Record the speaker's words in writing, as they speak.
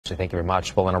Ashley, thank you very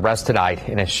much. Well, an arrest tonight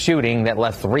in a shooting that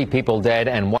left 3 people dead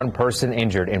and 1 person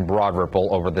injured in Broad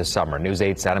Ripple over the summer. News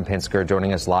 8's Adam Pinsker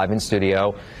joining us live in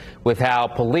studio with how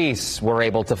police were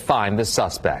able to find the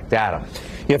suspect. Adam.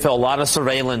 Yeah, Phil, a lot of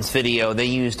surveillance video. They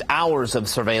used hours of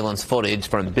surveillance footage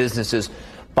from the businesses,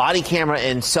 body camera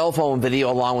and cell phone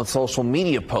video, along with social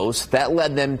media posts. That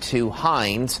led them to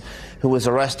Hines, who was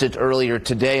arrested earlier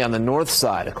today on the north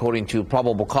side. According to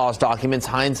probable cause documents,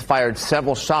 Hines fired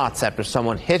several shots after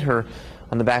someone hit her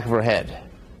on the back of her head.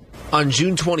 On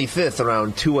June 25th,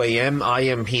 around 2 a.m.,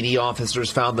 IMPD officers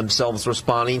found themselves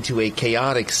responding to a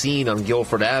chaotic scene on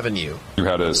Guilford Avenue. You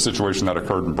had a situation that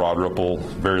occurred in Broad Ripple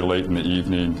very late in the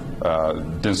evening,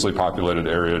 densely populated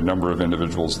area, a number of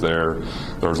individuals there.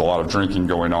 There was a lot of drinking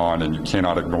going on, and you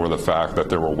cannot ignore the fact that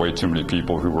there were way too many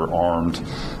people who were armed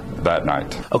that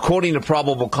night. According to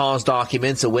probable cause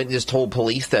documents, a witness told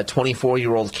police that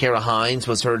 24-year-old Kara Hines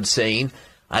was heard saying,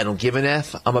 "I don't give an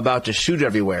F, I'm about to shoot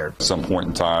everywhere." At some point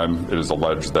in time, it is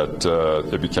alleged that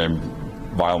it became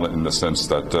violent in the sense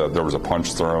that there was a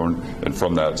punch thrown, and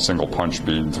from that single punch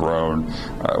being thrown,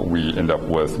 we end up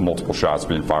with multiple shots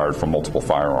being fired from multiple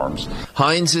firearms.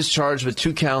 Hines is charged with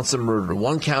 2 counts of murder,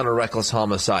 1 count of reckless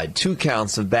homicide, 2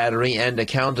 counts of battery, and a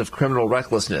count of criminal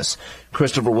recklessness.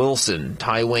 Christopher Wilson,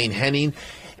 Ty Wayne Henning,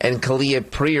 and Kalia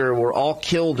Prier were all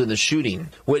killed in the shooting.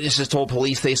 Witnesses told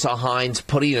police they saw Hines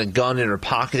putting a gun in her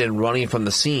pocket and running from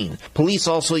the scene. Police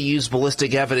also used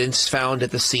ballistic evidence found at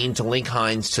the scene to link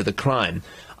Hines to the crime.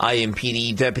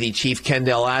 IMPD Deputy Chief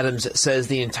Kendall Adams says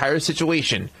the entire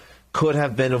situation could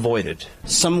have been avoided.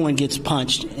 Someone gets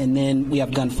punched and then we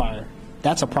have gunfire.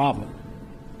 That's a problem.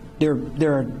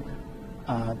 There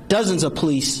are dozens of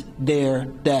police there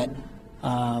that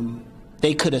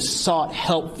they could have sought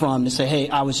help from to say, hey,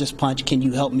 I was just punched. Can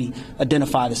you help me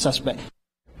identify the suspect?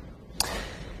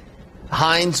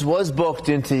 Hines was booked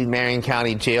into Marion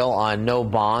County Jail on no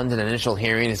bond. An initial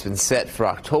hearing has been set for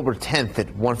October 10th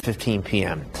at 1:15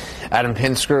 p.m. Adam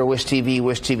Pinsker, Wish TV,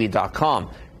 WishTV.com,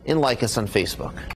 and like us on Facebook.